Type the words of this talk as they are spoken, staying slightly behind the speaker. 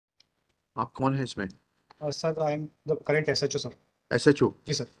आप कौन है इसमें? Sir I am the current SHO sir. SHO?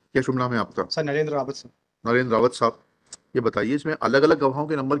 Ji sir. क्या शुभ नाम है आपका? Sir Narendra Rawat sir. नरेंद्र रावत साहब, ये बताइए इसमें अलग अलग गवाहों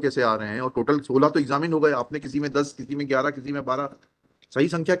के नंबर कैसे आ रहे हैं? और टोटल 16 तो एग्जामिन हो गए, आपने किसी में 10, किसी में 11, किसी में 12, सही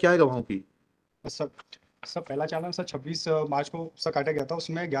संख्या क्या है गवाहों की? सर सर पहला चालान सर 26 मार्च को सर काटा गया था,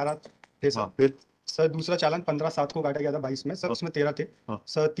 उसमें 11 थे सर। हाँ, फिर? सर दूसरा चालान 15/7 को काटा गया था 22 में सर, हाँ। उसमें 13 थे। हाँ।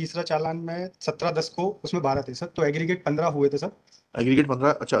 सर तीसरा चालान में 17/10 को, उसमें 12 थे सर, तो एग्रीगेट 15 हुए थे सर। एग्रीगेट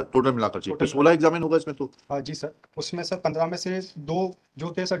 15? अच्छा, टोटल मिलाकर चाहिए तो टोटल 16 एग्जामिन होगा इसमें तो। हाँ जी सर। उसमें सर 15 में से 2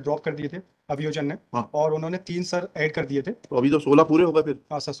 जो थे सर ड्रॉप कर दिए थे अभियोजन ने। हाँ। और उन्होंने 3 सर ऐड कर दिए थे। तो अभी तो 16 पूरे हो गए फिर।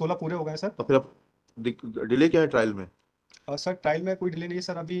 हाँ सर 16 पूरे हो गए सर। तो फिर अब डिले क्या है ट्रायल में? सर ट्रायल में कोई डिले नहीं है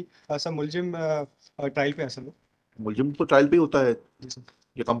सर, अभी सर मुलजिम ट्रायल पे है सर वो। मुलजिम तो ट्रायल पे ही होता है? जी सर।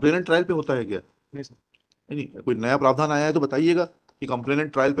 ये कंप्लेनेंट ट्रायल पे होता है क्या? नहीं सर। नहीं नहीं, कोई नया प्रावधान आया है तो बताइएगा कि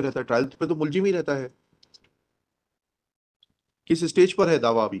कंप्लेनेंट ट्रायल पे रहता है। ट्रायल पे तो मुलजिम ही रहता है। किस स्टेज पर है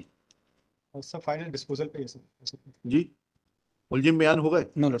दावा अभी? सर फाइनल डिस्पोजल पे है सर। जी? मुलजिम बयान हो गए?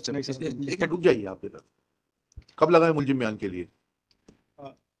 No Lord sir. नहीं सर। एक मिनट रुक जाइए आप इधर। कब लगा है मुलजिम बयान के लिए?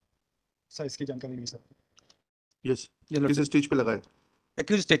 सर इसकी जानकारी नहीं सर। यस। किस स्टेज पे लगा है?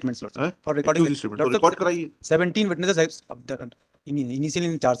 Accused statements, Lord sir. हैं? For recording. Accused statement, तो Lord sir, रिकॉर्ड कराइए। 17 witnesses initially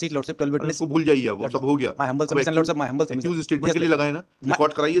in charge sheet, Lord sir, 12 witnesses. इसको भूल जाइए, अब वो सब हो गया। My humble submission, Lord sir, my humble submission. Accused statement Yes, के लिए Lord. लगा है ना?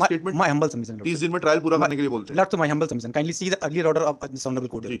 रिकॉर्ड कराइए statement. My humble submission, Lord 30 sir. दिन में ट्रायल पूरा करने के लिए बोलते हैं। Lord sir, my humble submission. Kindly see the earlier order of this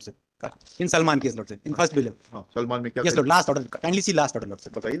Honourable Court, ji. Lord sir. In Salman case, Lord sir, in first bill. हाँ, सलमान में क्या? Yes, Lord. Last order. Kindly see last order, Lord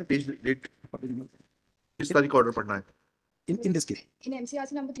sir. बताइए ना, page date किस तारीख का order पढ़ना है? In this case. In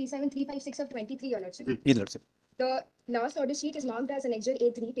MCRC number 37356 of 23, Your Lordship. Yes, Lord sir. The last order sheet is marked as Annexure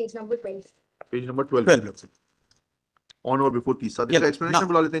A3, page number 12. Page number 12। 12, Lord sir. On और before 30 साल। इसका explanation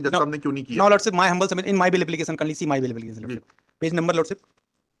बुला लेते हैं, जज साहब ने क्यों नहीं किया? No, Lord sir, my humble submission in my bill application. Kindly see my bill application, Lord sir. Page number, Lord sir.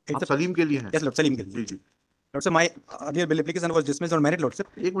 आप सलीम के लिए हैं? Yes, Lord, Salim के लिए. जी जी। Lord sir, my earlier bill application was dismissed on merit, Lord sir.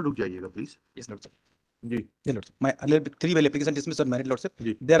 एक minute रुक जाइएगा please. Yes, Lord sir. Ji Yes, Lord sir. My earlier 3 bail application dismissed on merit, Lord sir.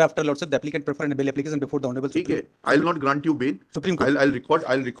 Ji. Thereafter, Lord sir, the applicant preferred a bail application before the Honourable ठीक है, I will not grant you bell. Supreme Court. I'll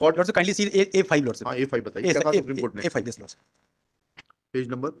record। Lord sir, kindly see A5, Lord sir. हाँ, A5 बताइए Yes, क्या sir, कहा supreme court ने? A5, yes, Lord sir. Page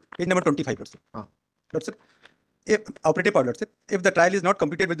number? Page number 25, Lord sir. हाँ। Lord sir, if operative part, Lord sir, if the trial is not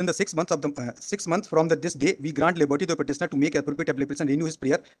completed within the 6 months of the 6 months from this day, we grant liberty to the petitioner to make appropriate application, renew his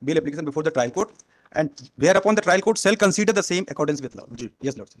prior bail application before the trial court, and whereupon the trial court shall consider the same accordance with law. Ji.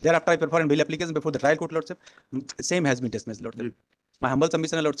 Yes, Lord sir. Thereafter, I prefer a bail application before the trial court, Lord sir. Same has been dismissed, Lord sir. Ji. My humble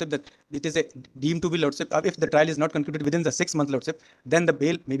submission, Lord sir, that it is deemed to be, Lord sir, if the trial is not concluded within the 6 months, Lord sir, then the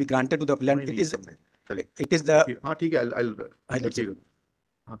bail may be granted to the appellant. नहीं, It is चलिए। the हाँ ठीक है, I'll देखिएगा।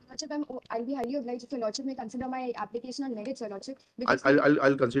 Lordship, I'll be highly obliged if Your Lordship may consider my application on merits, Your Lordship.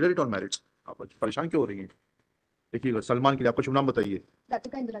 I'll consider it on merits। आप परेशान क्यों हो रही हैं? देखिएगा, सलमान के लिए आपका शुभ नाम बताइए।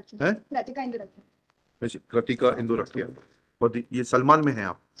 Ratika Indurakshan. हैं? Ratika Indurakshan. Miss Kritika Indu रखिया। ये सलमान में है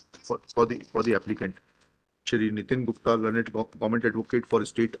आप? For the applicant Shri Nitin Gupta, learned government advocate for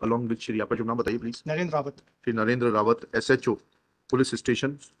state, along with Shri, आपका शुभ नाम बताइए please. Narendra Rawat. Shri Narendra Rawat, SHO, police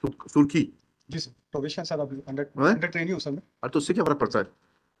station सुर्खी। जी सर। प्रोविजन सर, अभी अंडर ट्रेनिंग हूं सर मैं। अरे तो उससे क्या फर्क पड़ता है?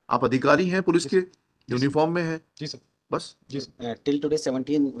 आप अधिकारी हैं पुलिस के, यूनिफॉर्म में हैं। जी सर। बस। जी sir. Till today,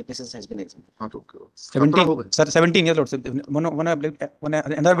 17 witnesses has been examined. हाँ तो 17 हो गए। sir, 17 years, Lord sir. One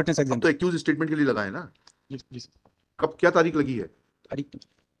another witness अब exam. तो एक्यूज स्टेटमेंट के लिए लगा है ना? जी सर। कब क्या तारीख लगी है?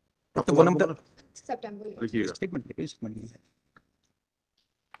 तो one of the September. लिखिएगा। statement.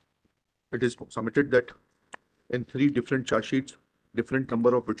 It is submitted that in 3 different charge sheets, different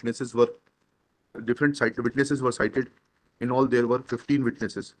number of witnesses were cited. In all, there were 15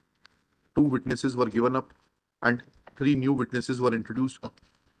 witnesses. 2 witnesses were given up, and 3 new witnesses were introduced.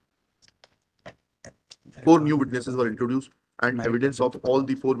 4 new witnesses were introduced, and evidence of all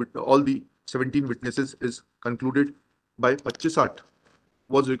the 17 witnesses is concluded by 25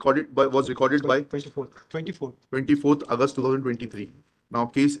 was recorded by 24th August 2023. Now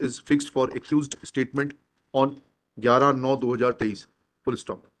case is fixed for accused statement on 11/9/2023. Full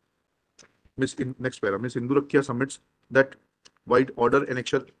stop. Next para. Miss Indu Rakhiya submits that void order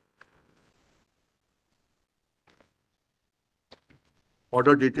annexure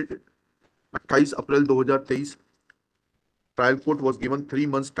order dated 28 April 2023. Trial court was given 3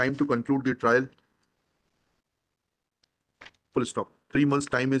 months time to conclude the trial. Full stop. 3 months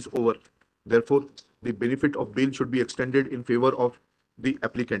time is over. Therefore, the benefit of bail should be extended in favor of the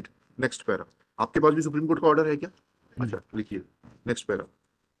applicant. Next para. आपके पास भी supreme court का order है क्या? अच्छा, लिखिए। Next para.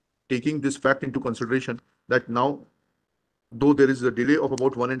 Taking this fact into consideration that now, though there is a delay of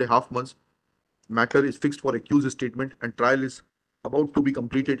about 1.5 months, matter is fixed for accused statement and trial is about to be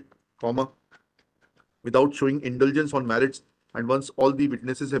completed, without showing indulgence on merits, and once all the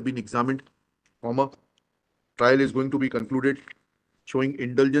witnesses have been examined, trial is going to be concluded showing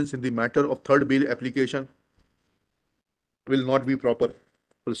indulgence in the matter of third bail application will not be proper.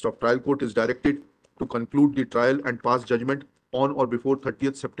 Full stop. Trial court is directed to conclude the trial and pass judgment on or before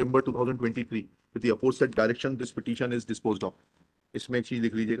 30th September 2023. With the aforesaid direction, this petition is disposed of. इसमें एक चीज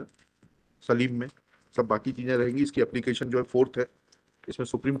लिख लीजिएगा, सलीम में सब बाकी चीजें रहेंगी, इसकी एप्लीकेशन जो है 4th है, इसमें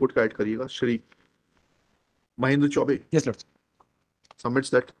सुप्रीम कोर्ट का ऐड करिएगा. Shri Mahendra Choubey Yes, Lord. submits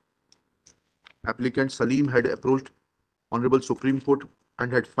that applicant Salim had approached Honourable Supreme Court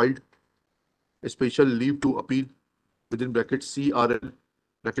and had filed a special leave to appeal within bracket CRL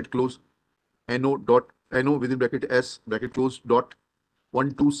bracket close NO within bracket S bracket close dot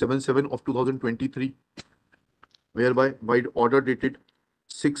 1277 of 2023, whereby by order dated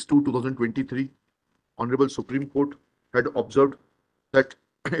 6/2/2023, Honourable Supreme Court had observed that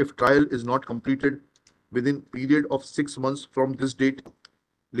if trial is not completed within period of 6 months from this date,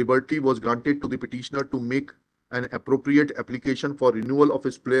 liberty was granted to the petitioner to make an appropriate application for renewal of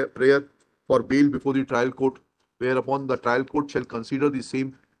his prayer for bail before the trial court, whereupon the trial court shall consider the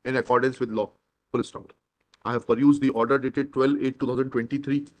same in accordance with law. Full stop. I have perused the order dated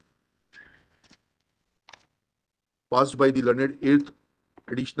 12/8/2023, passed by the learned 8th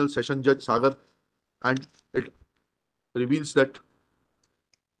Additional Session Judge Sagar, and it reveals that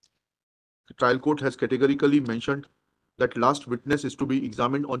the trial court has categorically mentioned that last witness is to be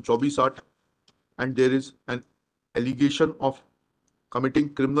examined on 24/8, and there is an allegation of committing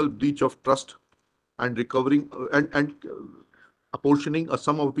criminal breach of trust and recovering and apportioning a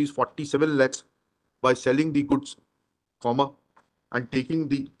sum of rupees 47 lakhs by selling the goods, and taking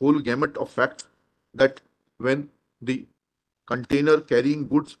the whole gamut of facts that when the container carrying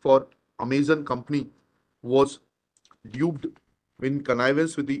goods for Amazon company was duped in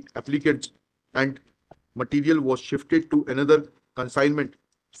connivance with the applicants and material was shifted to another consignment,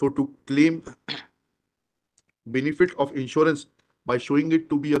 so to claim benefit of insurance by showing it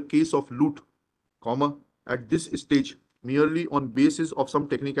to be a case of loot, at this stage merely on basis of some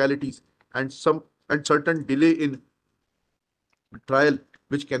technicalities and certain delay in trial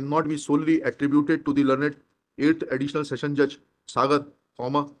which cannot be solely attributed to the learned 8th Additional Session Judge Sagar,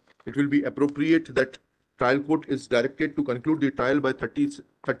 it will be appropriate that trial court is directed to conclude the trial by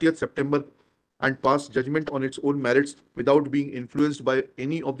 30th September and pass judgment on its own merits without being influenced by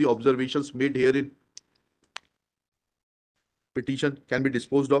any of the observations made herein. Petition can be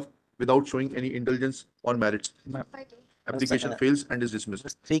disposed of without showing any indulgence on merits. Application fails and is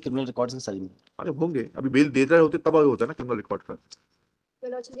dismissed. 3 criminal records in Salim. अरे होंगे, अभी bell दे रहे होते तब होता ना criminal record का.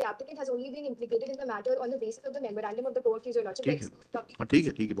 Your Lordship, the applicant has only been implicated in the matter on the basis of the memorandum of the court, Your Lordship. ठीक है, हाँ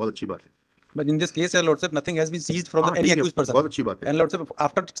ठीक है, बहुत अच्छी बात है. But in this case, Your Lordship, nothing has been seized from हाँ, any ठीक है, accused person. बहुत अच्छी बात है. And Lordship,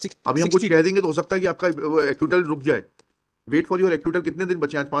 after अभी हम कुछ कह देंगे तो हो सकता है कि आपका एक्यूटल रुक जाए. Wait for your acquittal. कितने दिन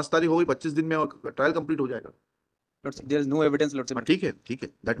बचे? आज 5 तारीख हो गई, 25 दिन में ट्रायल कंप्लीट हो जाएगा. Lordship, there is no evidence, Lordship. ठीक है,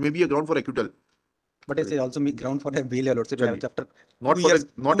 that may be a ground for acquittal. But it is also ground for a bail, Your Lordship. चलिए. After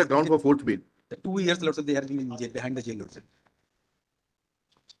Not a ground for fourth bail. 2 years, Lordship, they have been in jail, behind the jail, Lordship.